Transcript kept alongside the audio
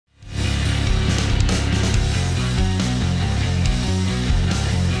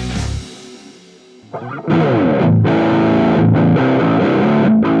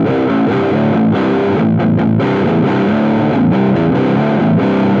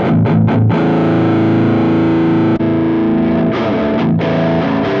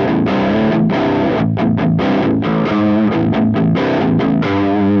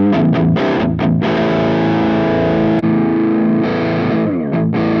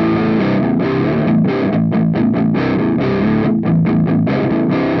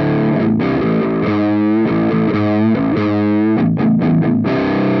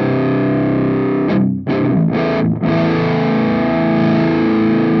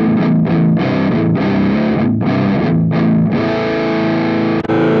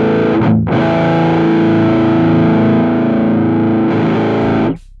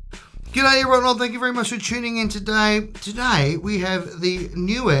G'day everyone, well, thank you very much for tuning in today. Today we have the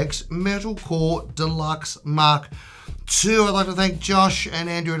NUX Metal Core Deluxe Mark II. I'd like to thank Josh and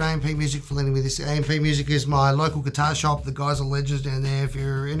Andrew at AMP Music for lending me this. AMP Music is my local guitar shop. The guys are legends down there. If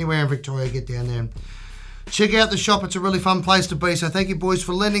you're anywhere in Victoria, get down there and check out the shop. It's a really fun place to be. So thank you boys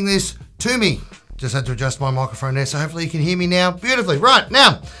for lending this to me. Just had to adjust my microphone there, so hopefully you can hear me now beautifully. Right,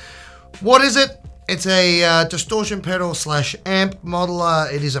 now, what is it? It's a distortion pedal slash amp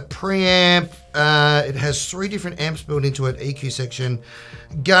modeler. It is a preamp. It has 3 different amps built into it: EQ section,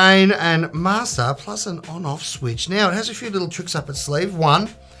 gain, and master, plus an on-off switch. Now, it has a few little tricks up its sleeve. One,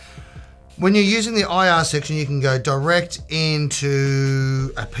 when you're using the IR section, you can go direct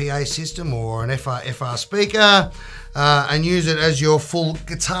into a PA system or an FRFR speaker and use it as your full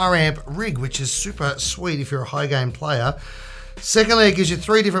guitar amp rig, which is super sweet if you're a high gain player. Secondly, it gives you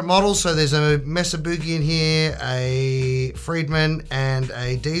 3 different models. So there's a Mesa Boogie in here, a Friedman, and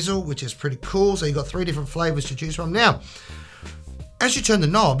a Diesel, which is pretty cool. So you've got 3 different flavors to choose from. Now, as you turn the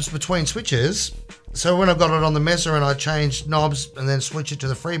knobs between switches, so when I've got it on the Mesa and I change knobs and then switch it to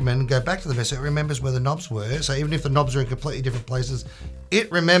the Friedman and go back to the Mesa, it remembers where the knobs were. So even if the knobs are in completely different places,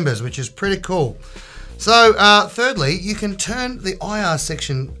 it remembers, which is pretty cool. So thirdly, you can turn the IR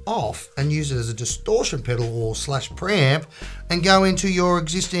section off and use it as a distortion pedal or slash preamp and go into your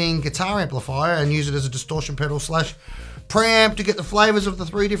existing guitar amplifier and use it as a distortion pedal slash preamp to get the flavors of the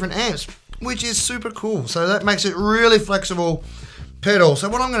 3 different amps, which is super cool. So that makes it really flexible pedal. So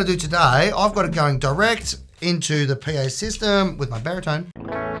what I'm going to do today, I've got it going direct into the PA system with my baritone.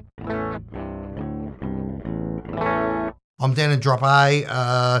 I'm down in drop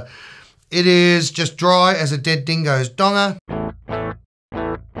A. It is just dry as a dead dingo's donger.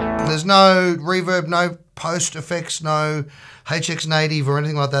 There's no reverb, no post effects, no HX native or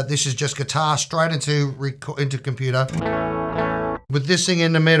anything like that. This is just guitar straight into computer with this thing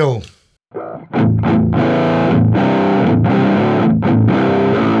in the middle.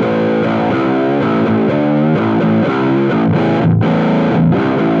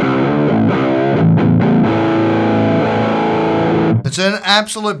 It's an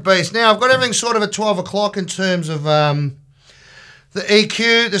absolute beast. Now, I've got everything sort of at 12 o'clock in terms of the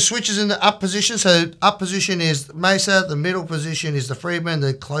EQ. The switch is in the up position. So up position is Mesa. The middle position is the Friedman.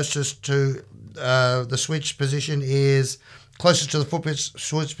 The closest to the switch position is, closest to the foot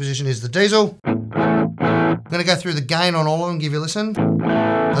switch position is the Diesel. I'm going to go through the gain on all of them, give you a listen. And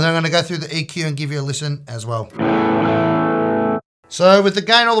then I'm going to go through the EQ and give you a listen as well. So with the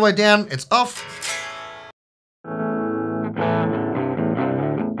gain all the way down, it's off.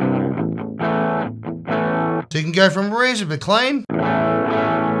 So you can go from reasonably clean.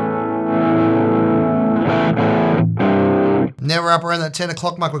 Now we're up around that 10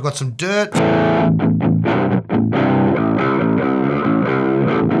 o'clock mark, we've got some dirt.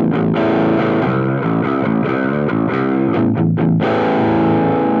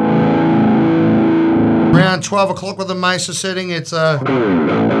 Around 12 o'clock with the Mesa setting, it's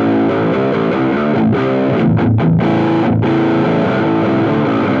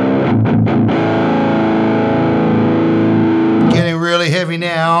really heavy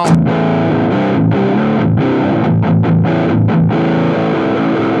now.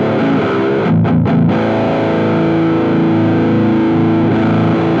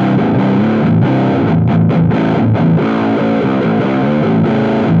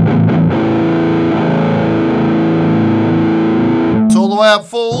 It's all the way up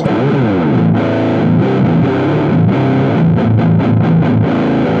full.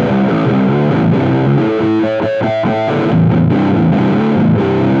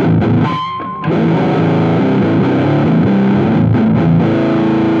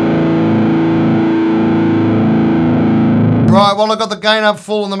 Right, well, I've got the gain up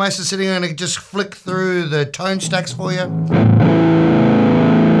full and the Mesa sitting. I'm going to just flick through the tone stacks for you.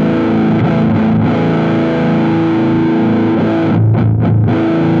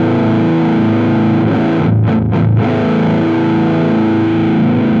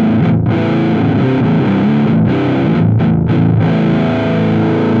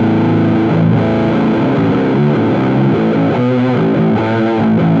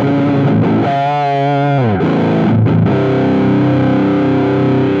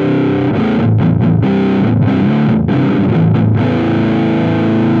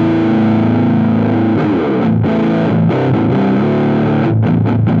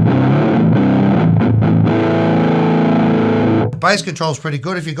 bass control is pretty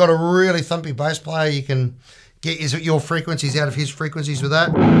good. If you've got a really thumpy bass player, you can get your frequencies out of his frequencies with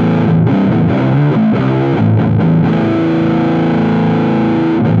that.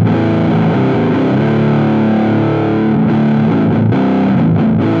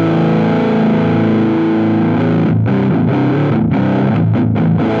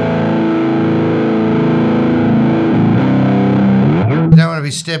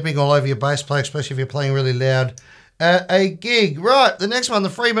 Stepping all over your bass player, especially if you're playing really loud at a gig. Right, the next one, the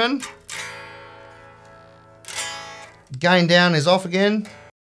Freeman. Gain down is off again.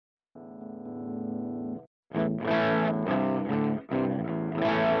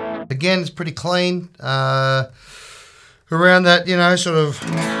 Again, it's pretty clean. Around that, you know, sort of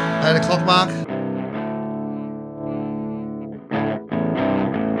 8 o'clock mark.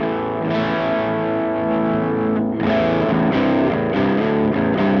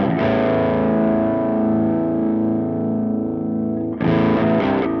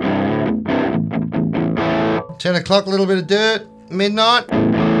 $10 o'clock, a little bit of dirt, midnight.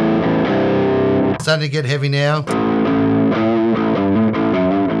 Starting to get heavy now.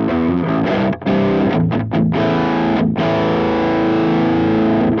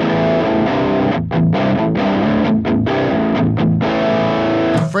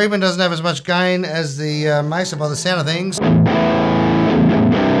 The Freeman doesn't have as much gain as the Mesa by the sound of things.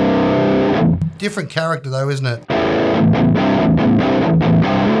 Different character though, isn't it?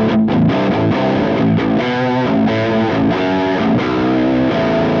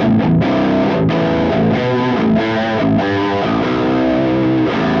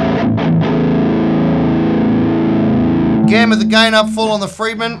 Again with the gain up full on the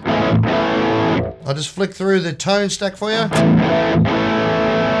Freeman. I'll just flick through the tone stack for you.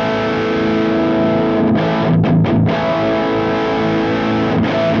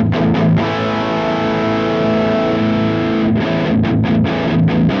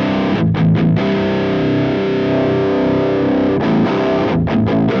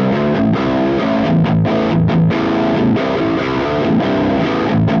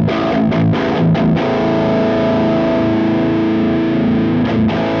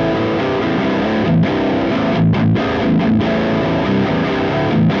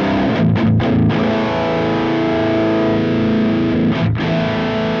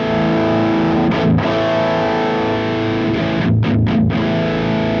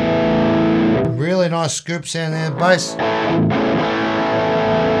 Nice scoop sound there, bass.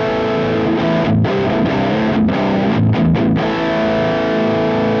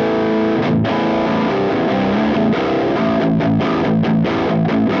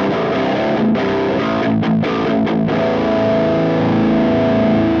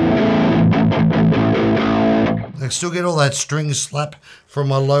 I still get all that string slap from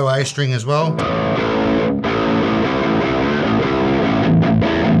my low A string as well.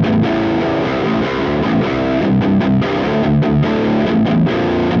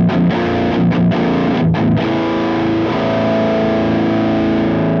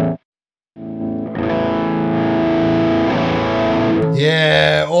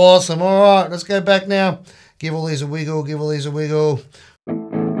 Yeah, awesome. All right, let's go back now. Give all these a wiggle, give all these a wiggle.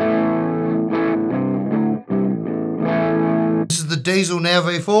 This is the diesel now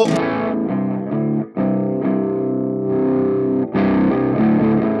V4.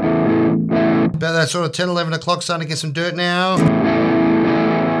 About that sort of 10, 11 o'clock, starting to get some dirt now.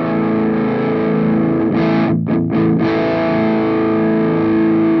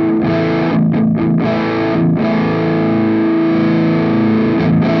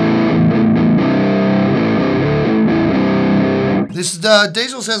 This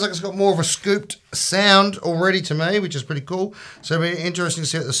diesel sounds like it's got more of a scooped sound already to me, which is pretty cool. So it'll be interesting to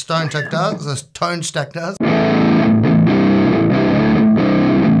see what the tone stack does.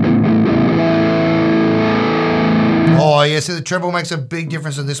 Oh yeah, see the treble makes a big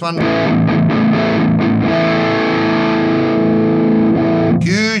difference in this one.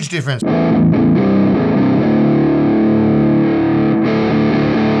 Huge difference.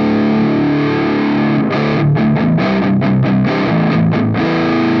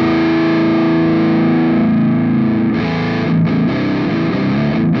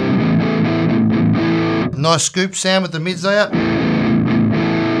 Nice scoop sound with the mids out.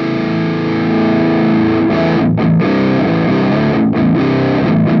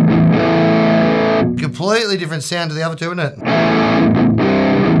 Completely different sound to the other two, isn't it?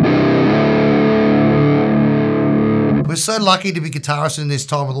 We're so lucky to be guitarists in this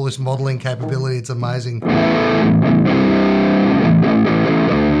time with all this modelling capability. It's amazing. I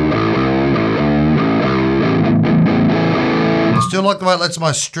still like the way it lets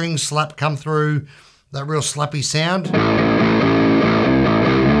my string slap come through. That real slappy sound.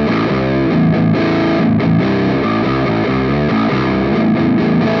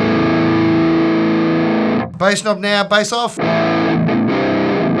 Bass knob now, bass off.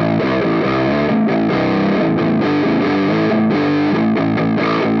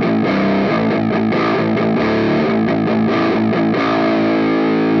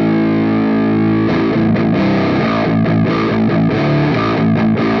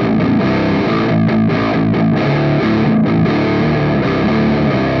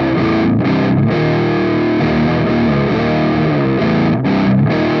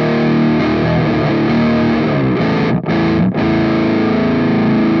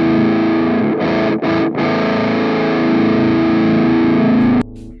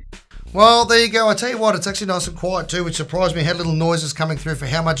 Well, there you go. I tell you what, it's actually nice and quiet too, which surprised me. It had little noises coming through for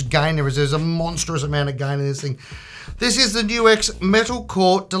how much gain there is. There's a monstrous amount of gain in this thing. This is the NUX Metal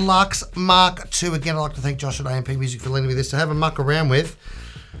Core Deluxe Mark II. Again, I'd like to thank Josh at AMP Music for lending me this to have a muck around with.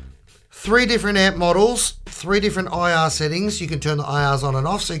 3 different amp models, 3 different IR settings. You can turn the IRs on and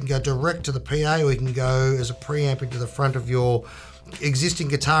off, so you can go direct to the PA, or you can go as a preamp into the front of your existing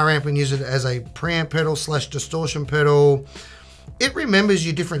guitar amp and use it as a preamp pedal / distortion pedal. It remembers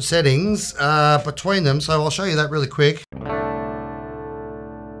your different settings between them, so I'll show you that really quick.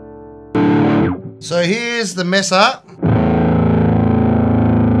 So here's the messer. I'm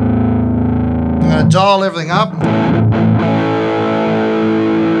going to dial everything up.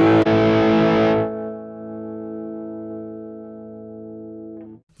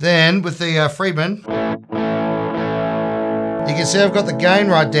 Then with the Fireman, you can see I've got the gain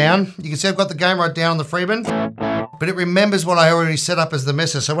right down. You can see I've got the gain right down on the Fireman, but it remembers what I already set up as the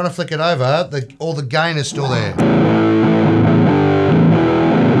messer. So when I flick it over, all the gain is still there.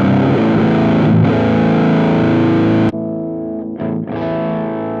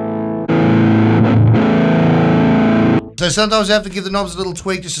 So sometimes you have to give the knobs a little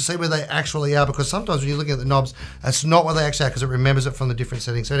tweak just to see where they actually are, because sometimes when you're looking at the knobs, that's not where they actually are, because it remembers it from the different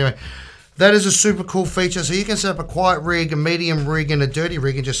settings. So anyway, that is a super cool feature. So you can set up a quiet rig, a medium rig, and a dirty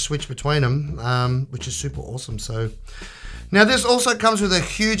rig and just switch between them, which is super awesome. So now this also comes with a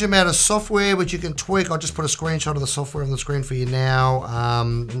huge amount of software which you can tweak. I'll just put a screenshot of the software on the screen for you now.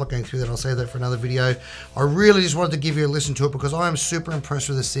 I'm not going through that. I'll save that for another video. I really just wanted to give you a listen to it because I am super impressed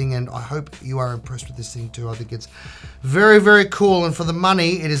with this thing, and I hope you are impressed with this thing too. I think it's very, very cool, and for the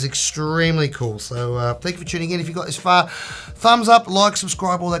money, it is extremely cool. So thank you for tuning in. If you got this far, thumbs up, like,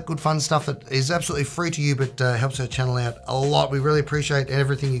 subscribe, all that good fun stuff that is absolutely free to you, but helps our channel out a lot. We really appreciate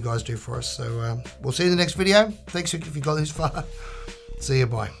everything you guys do for us. So we'll see you in the next video. Thanks if you got this far. See you,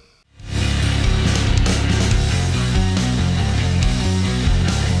 bye.